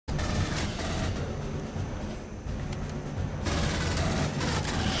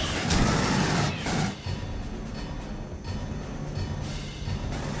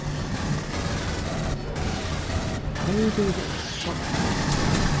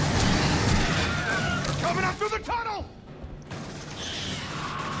Coming up through the tunnel!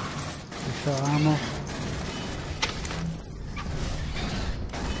 Refill ammo.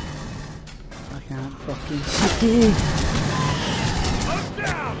 I can't fucking see. Up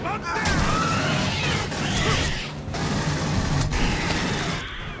down! Up down!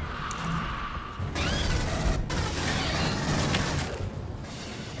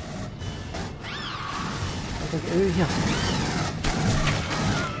 Get out of here.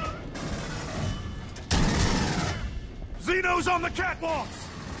 Xeno's on the catwalks!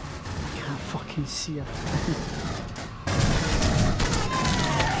 I can't fucking see her.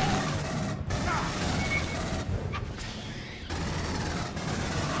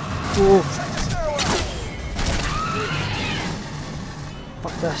 Oh.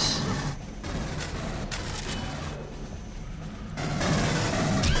 Fuck this.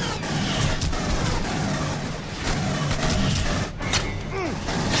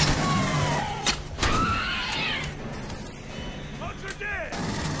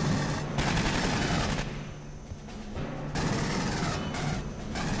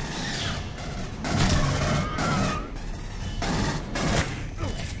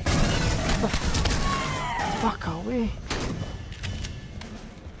 Fuck away.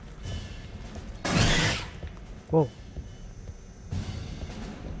 Whoa.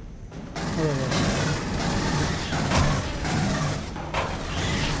 There it is.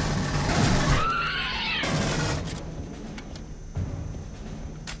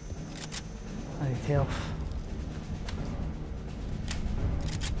 I need health.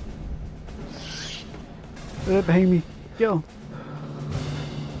 Right behind me. Go.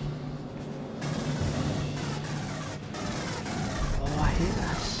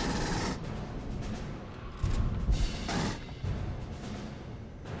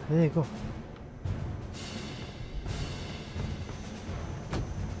 There you go.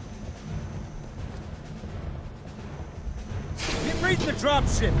 Get reading the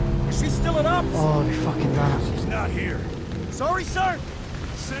dropship. Is she still at ops? Oh, we fucking done it. She's not here. Sorry, sir.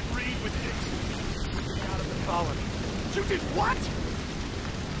 Sent Reed with Hicks. Out of the colony. You did what?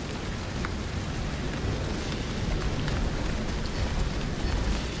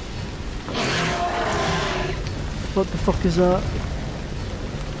 What the fuck is that?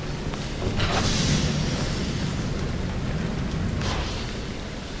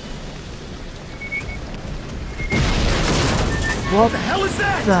 What the hell is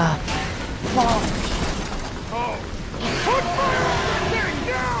that? The fuck? Oh! Put fire on that thing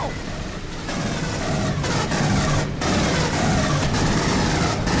now!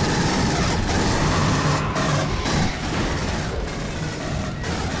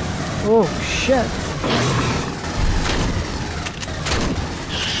 Oh shit!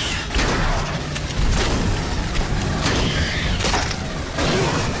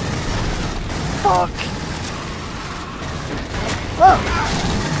 Fuck! Oh!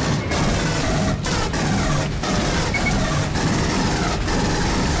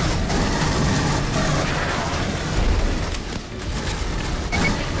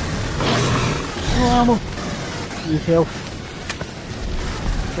 No ammo. Need health.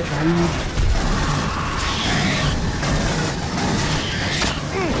 Get behind me.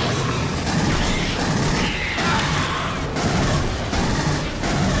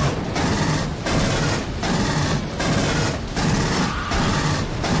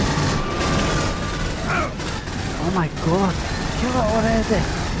 Oh my god, kill it already!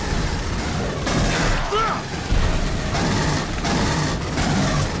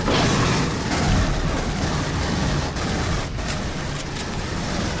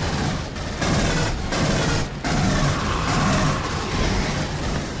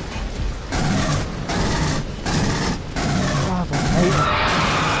 Oh, the lighter.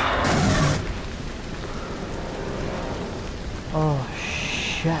 Oh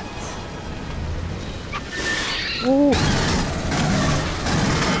shit. Oh!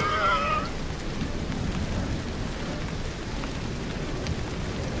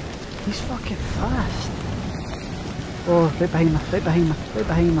 He's fucking fast. Oh, right behind me, right behind me, right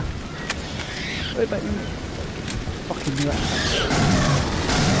behind me. Right behind me. Fucking knew it.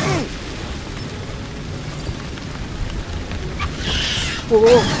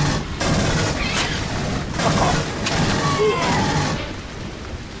 Oh! Fuck off.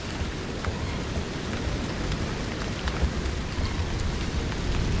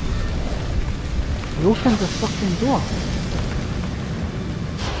 He opened the fucking door.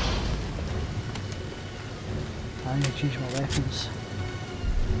 I need to change my weapons.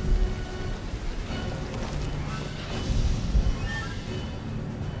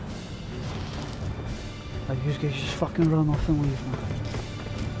 I you guys just fucking run off and leave me.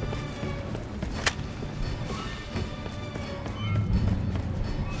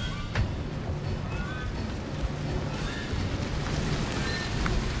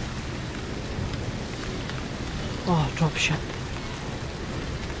 Oh, drop ship.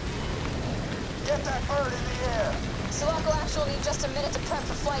 Get that bird in the air. Sulaco actual need just a minute to prep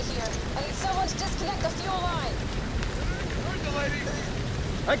for flight here. I need someone to disconnect the fuel line. Where's the lady?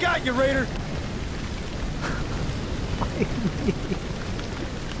 I got you, Raider.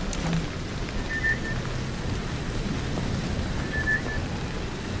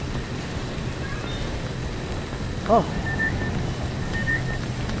 Oh.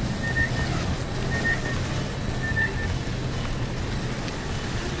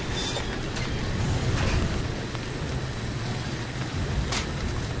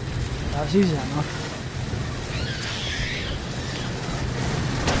 That's easy enough.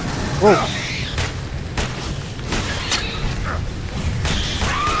 Whoa.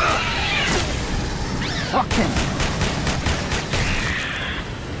 Fucking.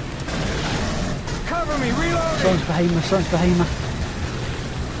 Cover me, reload. Someone's behind me, someone's behind me.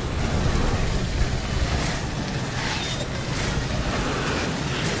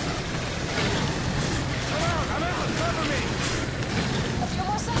 I'm out, cover me. A few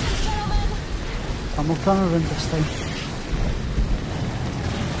more seconds, gentlemen. I'm gonna turn around this time.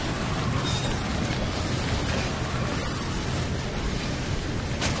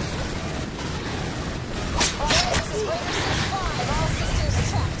 Alright, this is Raider 6-5. All systems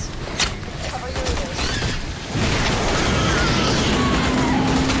checked. Cover your ears.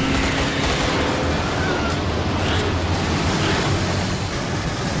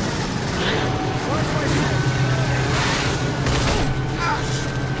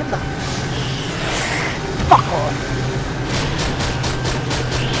 Get the fuck off.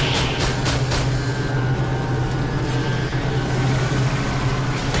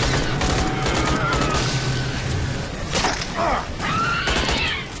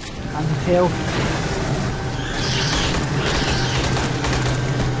 And the tail.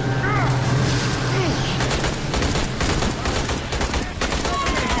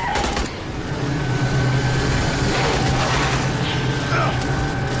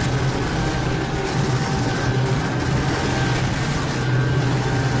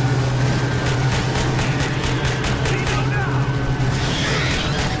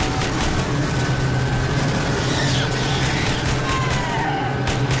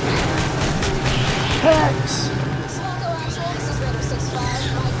 Hicks! Sulaco actual, this is Raider 6-5.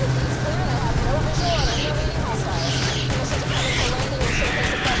 My group is clear and I have no visual on any remaining hostiles. Permission to come in for landing and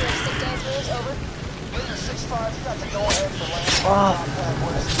showcase the pleasure of sick dance moves, over. Raider 6-5, you got to go ahead for landing. Oh,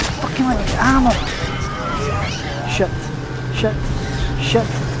 fucking like ammo! Shit. Shit. Shit.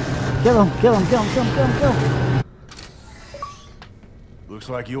 Get him, get him, get him, get him, get him, get him! Looks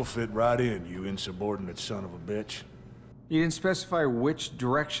like you'll fit right in, you insubordinate son of a bitch. You didn't specify which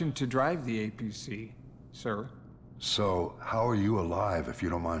direction to drive the APC, sir. So, how are you alive, if you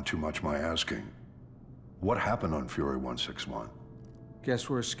don't mind too much my asking? What happened on Fury 161? Guess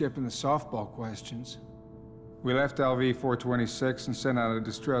we're skipping the softball questions. We left LV 426 and sent out a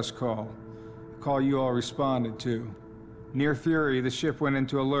distress call. A call you all responded to. Near Fury, the ship went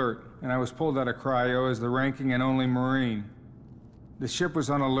into alert, and I was pulled out of cryo as the ranking and only Marine. The ship was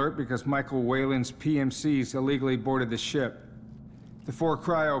on alert because Michael Whalen's PMCs illegally boarded the ship. The 4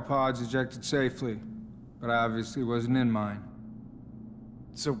 cryopods ejected safely, but I obviously wasn't in mine.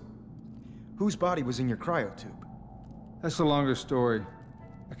 So, whose body was in your cryo tube? That's a longer story.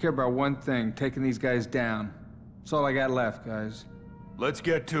 I care about one thing, taking these guys down. That's all I got left, guys. Let's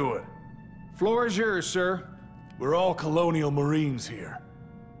get to it. Floor is yours, sir. We're all Colonial Marines here.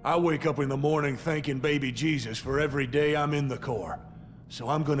 I wake up in the morning thanking baby Jesus for every day I'm in the Corps. So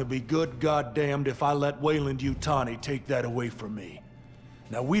I'm gonna be good goddamned if I let Weyland-Yutani take that away from me.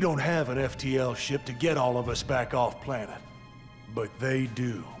 Now, we don't have an FTL ship to get all of us back off planet. But they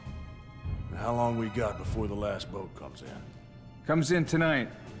do. How long we got before the last boat comes in? Comes in tonight.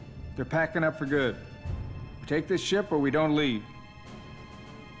 They're packing up for good. We take this ship or we don't leave.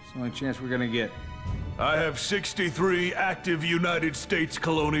 It's the only chance we're gonna get. I have 63 active United States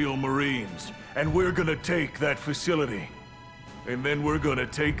Colonial Marines, and we're gonna take that facility. And then we're gonna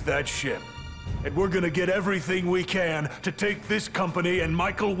take that ship. And we're gonna get everything we can to take this company and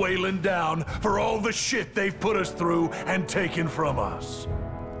Michael Weyland down for all the shit they've put us through and taken from us.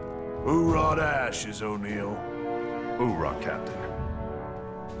 Hoorah to ashes, O'Neill. Hoorah, Captain.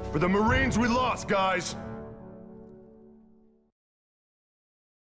 For the Marines we lost, guys!